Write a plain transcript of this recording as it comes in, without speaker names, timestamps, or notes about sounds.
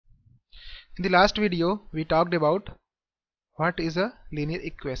In the last video we talked about what is a linear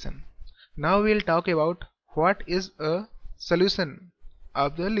equation. Now we will talk about what is a solution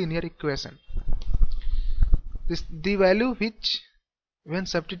of the linear equation. The value which when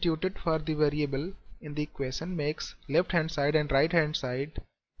substituted for the variable in the equation makes left hand side and right hand side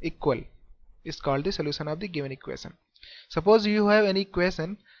equal is called the solution of the given equation. Suppose you have an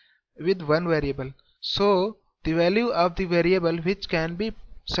equation with one variable, so the value of the variable which can be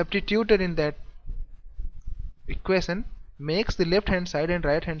substituted in that equation makes the left hand side and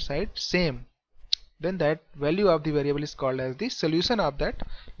right hand side same, then that value of the variable is called as the solution of that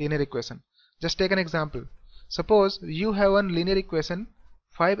linear equation. Just take an example. Suppose you have one linear equation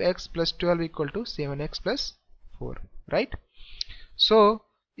 5x plus 12 equal to 7x plus 4, right? So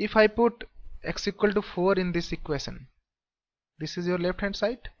if I put x equal to 4 in this equation, this is your left hand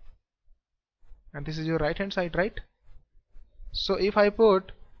side and this is your right hand side, right? So if I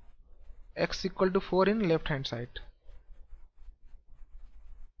put x equal to 4 in left hand side,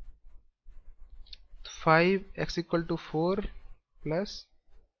 5x equal to 4 plus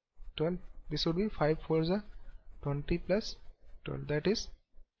 12, this would be 5 4s are 20 plus 12, that is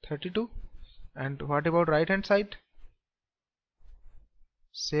 32. And what about right hand side?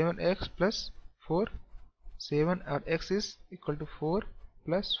 7x plus 4, 7 or x is equal to 4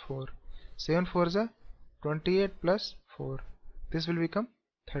 plus 4, 7 4s are 28 plus 4, this will become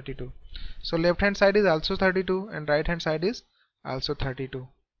 32. So left hand side is also 32 and right hand side is also 32.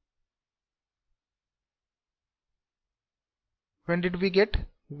 When did we get?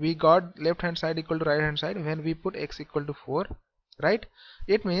 We got left hand side equal to right hand side when we put x equal to 4, right?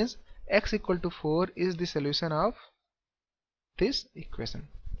 It means x equal to 4 is the solution of this equation,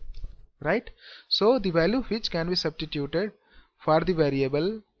 right? So the value which can be substituted for the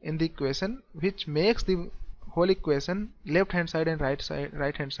variable in the equation which makes the whole equation left hand side and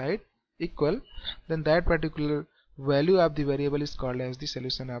right hand side equal, then that particular value of the variable is called as the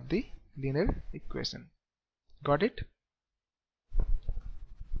solution of the linear equation. Got it?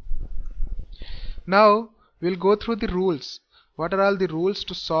 Now we'll go through the rules. What are all the rules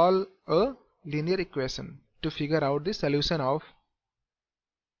to solve a linear equation, to figure out the solution of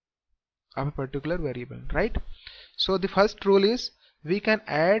a particular variable, right? So the first rule is we can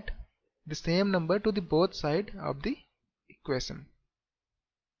add the same number to the both side of the equation.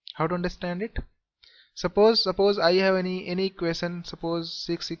 How to understand it? Suppose I have any equation, suppose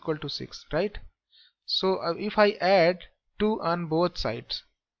 6 equal to 6, right? So if I add 2 on both sides,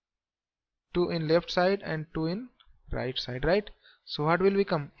 2 in left side and 2 in right side, right? So what will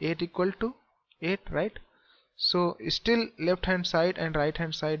become? 8 equal to 8, right? So still left hand side and right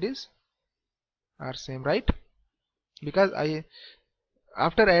hand side are same, right? Because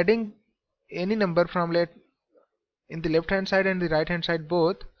after adding any number from in the left hand side and the right hand side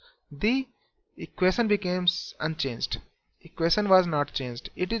both, the equation becomes unchanged. Equation was not changed.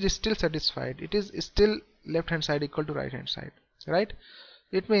 It is still satisfied. It is still left hand side equal to right hand side, right?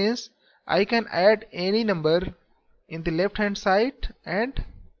 It means I can add any number in the left hand side and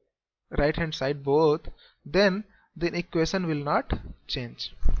right hand side both, then the equation will not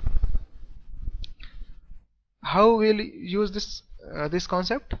change. How will you use this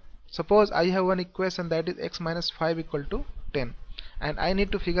concept? Suppose I have one equation that is x minus 5 equal to 10 and I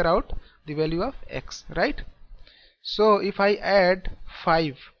need to figure out the value of x, right? So if I add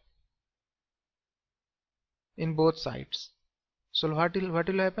 5 in both sides, so what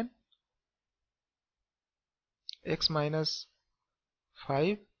will happen? X minus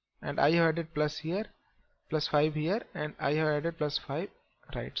 5 and I have added plus here, plus 5 here, and I have added plus 5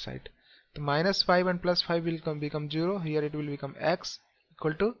 right side. The minus 5 and plus 5 will become 0. Here it will become x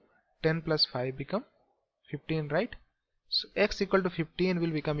equal to 10 plus 5 become 15, right? So x equal to 15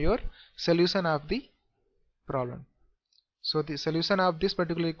 will become your solution of the problem. So the solution of this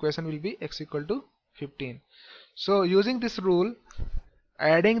particular equation will be x equal to 15. So using this rule,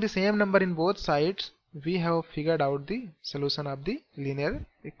 adding the same number in both sides, we have figured out the solution of the linear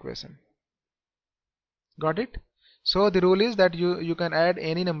equation. Got it? So the rule is that you can add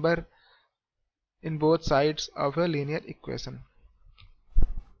any number in both sides of a linear equation.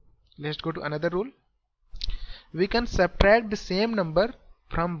 Let's go to another rule. We can subtract the same number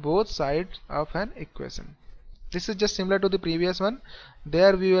from both sides of an equation. This is just similar to the previous one.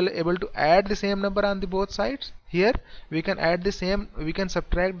 There we were able to add the same number on the both sides. Here we can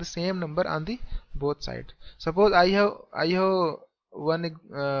subtract the same number on the both sides. Suppose I have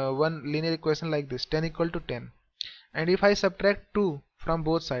one linear equation like this, 10 equal to 10, and if I subtract 2 from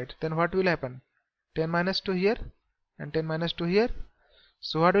both sides, then what will happen? 10 minus 2 here and 10 minus 2 here.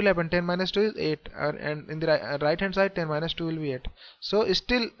 So what will happen? 10 minus 2 is 8, and in the right hand side 10 minus 2 will be 8. So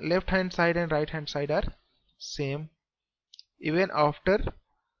still left hand side and right hand side are same even after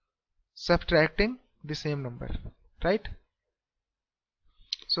subtracting the same number, right?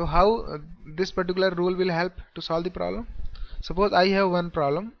 So how this particular rule will help to solve the problem? Suppose I have one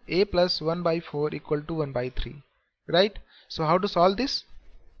problem, a plus 1 by 4 equal to 1 by 3, right? So how to solve this?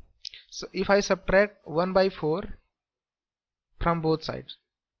 So if I subtract 1 by 4 from both sides,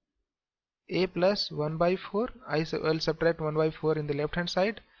 a plus 1 by 4, I will subtract 1 by 4 in the left hand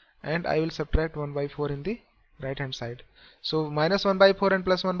side, and I will subtract 1 by 4 in the right hand side. So minus 1 by 4 and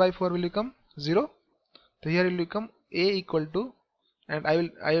plus 1 by 4 will become 0. So here it will become a equal to, and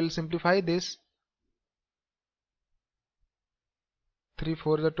I will simplify this. 3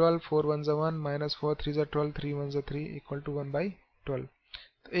 4 is 12, 4 1 is 1, minus 4 3 is 12, 3 1 is 3, equal to 1 by 12.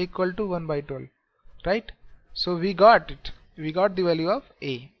 Equal to 1 by 12, right? So we got it. We got the value of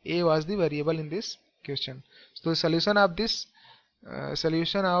a. A was the variable in this question. So the solution of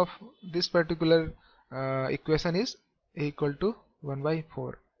this particular equation is a equal to 1 by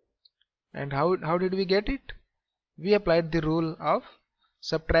 4. And how did we get it? We applied the rule of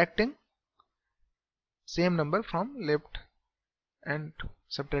subtracting same number from left and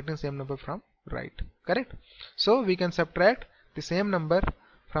subtracting same number from right, correct? So we can subtract the same number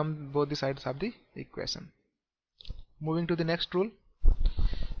from both the sides of the equation. Moving to the next rule,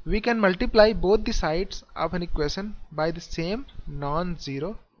 we can multiply both the sides of an equation by the same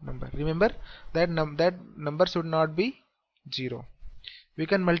non-zero number. Remember that that number should not be 0. We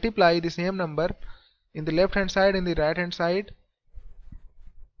can multiply the same number in the left hand side and the right hand side,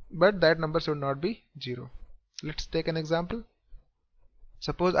 but that number should not be 0. Let's take an example.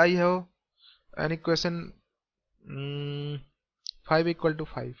 Suppose I have an equation 5 equal to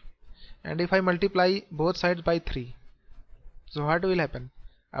 5, and if I multiply both sides by 3, so what will happen?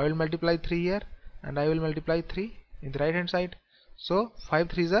 I will multiply 3 here, and I will multiply 3 in the right hand side. So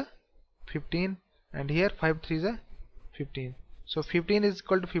 5 3 is a 15, and here 5 3 is a 15. So 15 is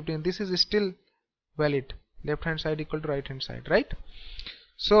equal to 15. This is still valid. Left hand side equal to right hand side, right?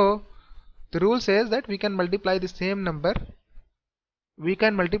 So the rule says that we can multiply the same number. We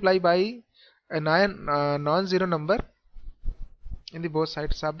can multiply by a non-zero number in the both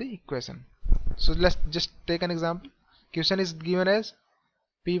sides of the equation. So let's just take an example. Question is given as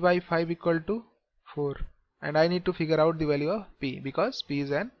p by 5 equal to 4, and I need to figure out the value of p because p is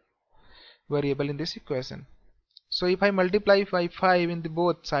an variable in this equation. So if I multiply by 5 in the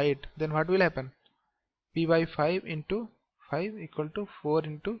both side, then what will happen? P by 5 into 5 equal to 4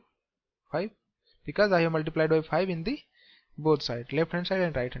 into 5, because I have multiplied by 5 in the both sides, left hand side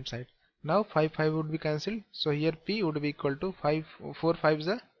and right hand side. Now 5 would be cancelled, so here p would be equal to 5 4 5 is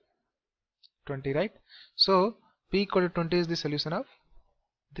a 20, right? So p equal to 20 is the solution of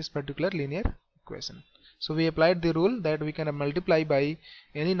this particular linear equation. So we applied the rule that we can multiply by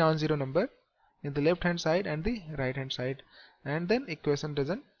any non-zero number in the left hand side and the right hand side, and then equation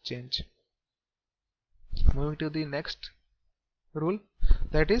doesn't change. Moving to the next rule,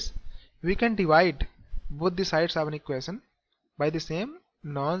 that is we can divide both the sides of an equation by the same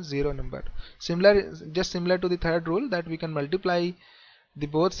non-zero number. Just similar to the third rule, that we can multiply the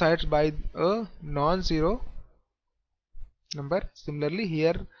both sides by a non-zero number. Similarly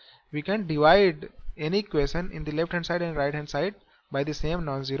here we can divide any equation in the left hand side and right hand side by the same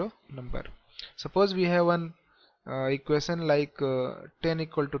non-zero number. Suppose we have one equation like 10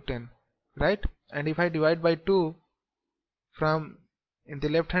 equal to 10, right? And if I divide by 2 from in the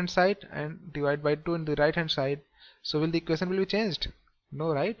left hand side and divide by 2 in the right hand side, so will the equation will be changed?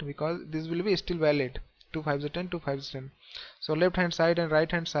 No, right? Because this will be still valid. 2 5 is 10, 2 5 is 10. So left hand side and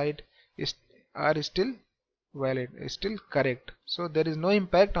right hand side are still valid, is still correct. So there is no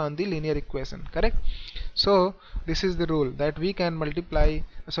impact on the linear equation, correct? So this is the rule that we can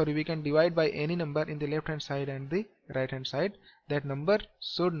we can divide by any number in the left hand side and the right hand side. That number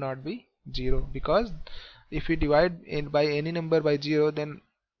should not be 0, because if we divide by any number by 0, then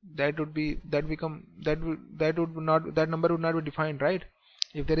that number would not be defined, right?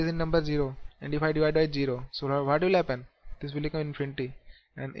 If there is a number 0 and if I divide by 0, so what will happen? This will become infinity,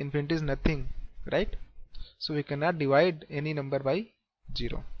 and infinity is nothing, right? So we cannot divide any number by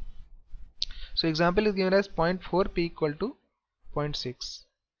 0. So example is given as 0.4 p equal to 0.6.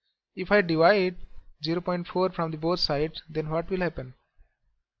 If I divide 0.4 from the both sides, then what will happen?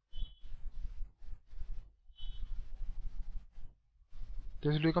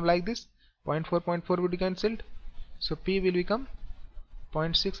 This will become like this. 0.4 will be cancelled, so p will become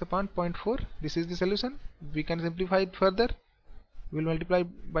 0.6 upon 0.4. This is the solution. We can simplify it further. We will multiply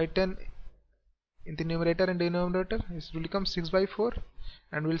by 10 in the numerator and denominator, it will become 6 by 4,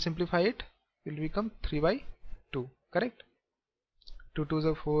 and we'll simplify it, it will become 3 by 2, correct? 2 2s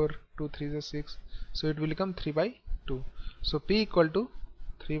are 4, 2 3s are 6, so it will become 3 by 2. So P equal to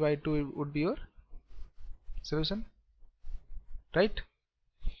 3 by 2 would be your solution, right?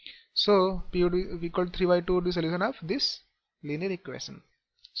 So P would be equal to 3 by 2 would be solution of this linear equation.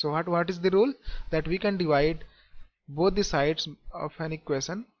 So what is the rule? That we can divide both the sides of an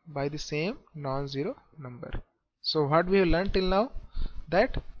equation by the same non-zero number. So what we have learned till now,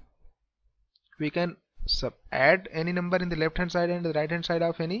 that we can add any number in the left hand side and the right hand side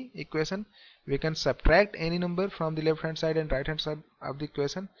of any equation. We can subtract any number from the left hand side and right hand side of the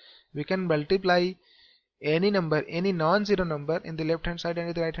equation. We can multiply any number, any non-zero number in the left hand side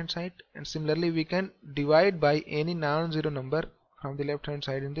and the right hand side, and similarly we can divide by any non-zero number from the left hand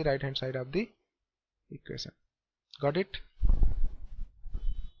side and the right hand side of the equation. Got it?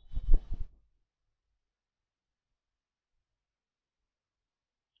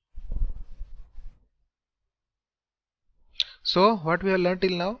 So what we have learned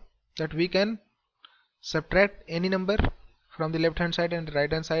till now, that we can subtract any number from the left hand side and the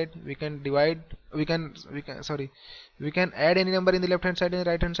right hand side. We can divide, we can add any number in the left hand side and the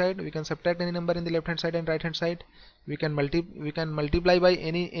right hand side. We can subtract any number in the left hand side and right hand side. We can multiply by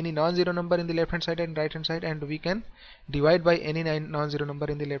any non-zero number in the left hand side and right hand side, and we can divide by any non-zero number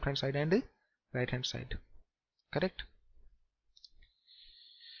in the left hand side and the right hand side. Correct?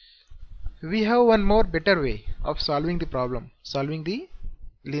 We have one more better way of solving the problem, solving the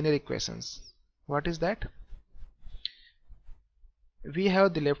linear equations. What is that? We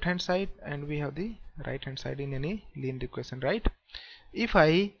have the left hand side and we have the right hand side in any linear equation, right? If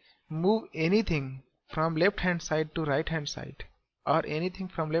I move anything from left hand side to right hand side, or anything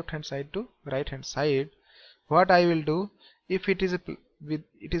from left hand side to right hand side, what I will do, if it is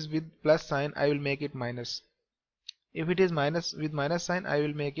with plus sign, I will make it minus. If it is minus with minus sign, I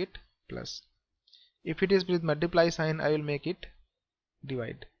will make it plus. If it is with multiply sign, I will make it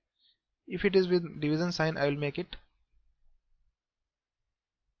divide. If it is with division sign, I will make it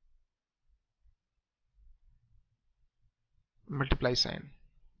multiply sign.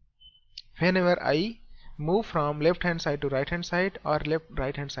 Whenever I move from left hand side to right hand side, or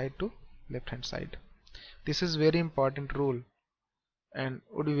right hand side to left hand side. This is very important rule and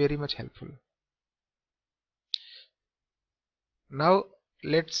would be very much helpful. Now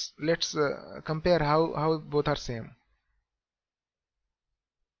let's compare how both are same.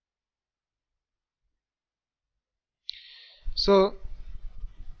 So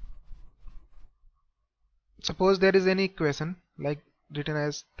suppose there is any equation like written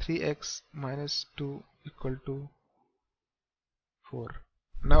as 3x minus 2 equal to 4.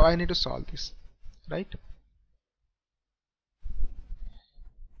 Now I need to solve this, right?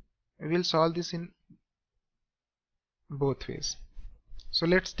 We will solve this in both ways. So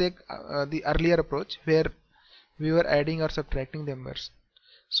let's take the earlier approach where we were adding or subtracting the numbers.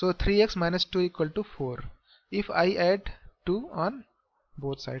 So 3x minus 2 equal to 4. If I add 2 on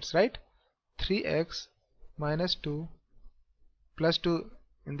both sides, right? 3x minus 2 plus 2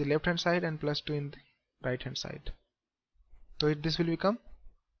 in the left hand side and plus 2 in the right hand side. So this will become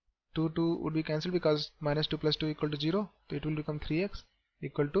 2 would be cancelled because minus 2 plus 2 equal to 0. So it will become 3x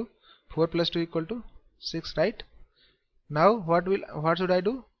equal to 4 plus 2 equal to 6, right? Now what should I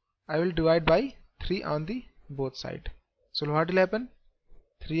do? I will divide by 3 on the both side. So what will happen?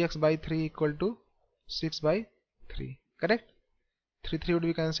 3x by 3 equal to 6 by 3, correct? 3 would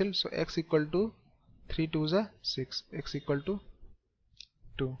be cancelled. So x equal to 3 2s are 6, x equal to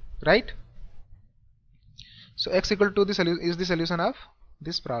 2, right? So x equal to is the solution of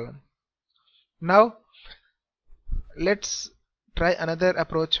this problem. Now let's try another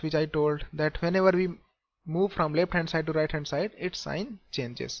approach which I told, that whenever we move from left hand side to right hand side, its sign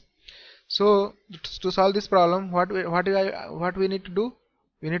changes. So to solve this problem, what we need to do?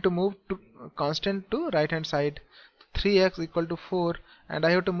 We need to move to constant to right hand side. 3x equal to 4, and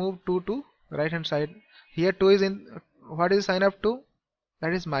I have to move 2 to right hand side. Here 2 is in, what is the sign of 2?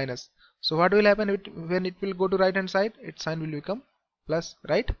 That is minus. So what will happen when it will go to right hand side? Its sign will become plus,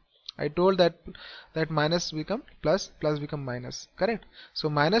 right? I told that minus become plus, plus become minus, correct? So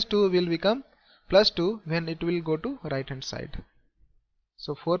minus 2 will become plus 2 when it will go to right hand side.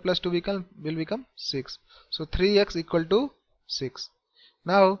 So 4 plus 2 will become 6. So 3x equal to 6.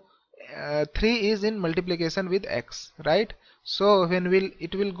 Now 3 is in multiplication with x, right? So when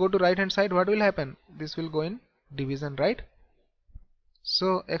it will go to right hand side, what will happen? This will go in division, right?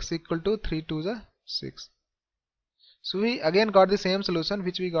 So x equal to 3 2s are 6. So we again got the same solution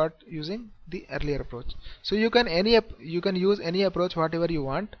which we got using the earlier approach. So you can use any approach whatever you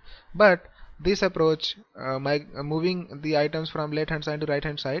want, but this approach, moving the items from left hand side to right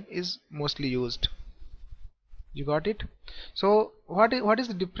hand side, is mostly used. You got it? So what is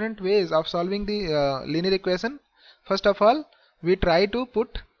the different ways of solving the linear equation? First of all, we try to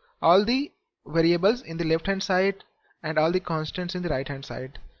put all the variables in the left hand side and all the constants in the right hand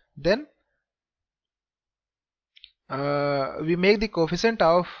side. Then we make the coefficient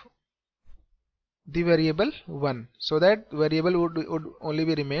of the variable 1, so that variable would only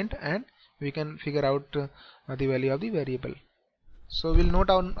be remained and we can figure out the value of the variable. So we'll note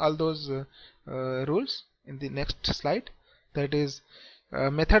down all those rules in the next slide, that is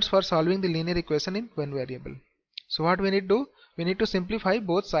methods for solving the linear equation in one variable. So what we need to do, we need to simplify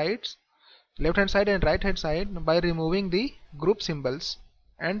both sides, left hand side and right hand side, by removing the group symbols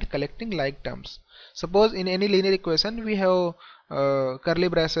and collecting like terms. Suppose in any linear equation we have curly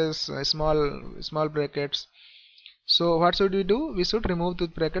braces, small brackets. So what should we do? We should remove the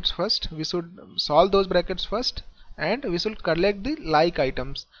brackets first, we should solve those brackets first, and we should collect the like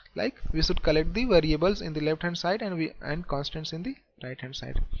items, like we should collect the variables in the left hand side and constants in the right hand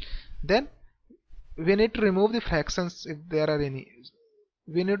side. Then we need to remove the fractions if there are any.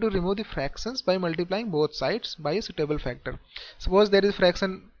 We need to remove the fractions by multiplying both sides by a suitable factor. Suppose there is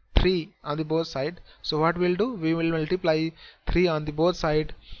fraction 3 on the both side, so what we'll do, we will multiply 3 on the both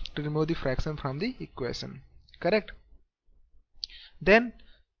side to remove the fraction from the equation. Correct? Then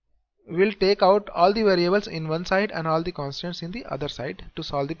we'll take out all the variables in one side and all the constants in the other side to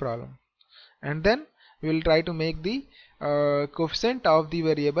solve the problem, and then we'll try to make the coefficient of the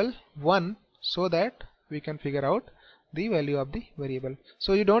variable 1, so that we can figure out the value of the variable.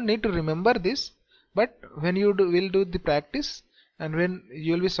 So you don't need to remember this, but when you will do the practice and when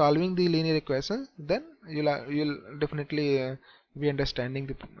you will be solving the linear equation, then you'll definitely be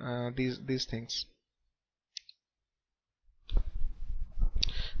understanding these things.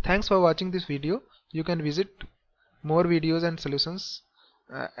 Thanks for watching this video. You can visit more videos and solutions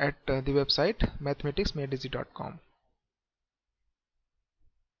at the website mathematicsmadeeasy.com.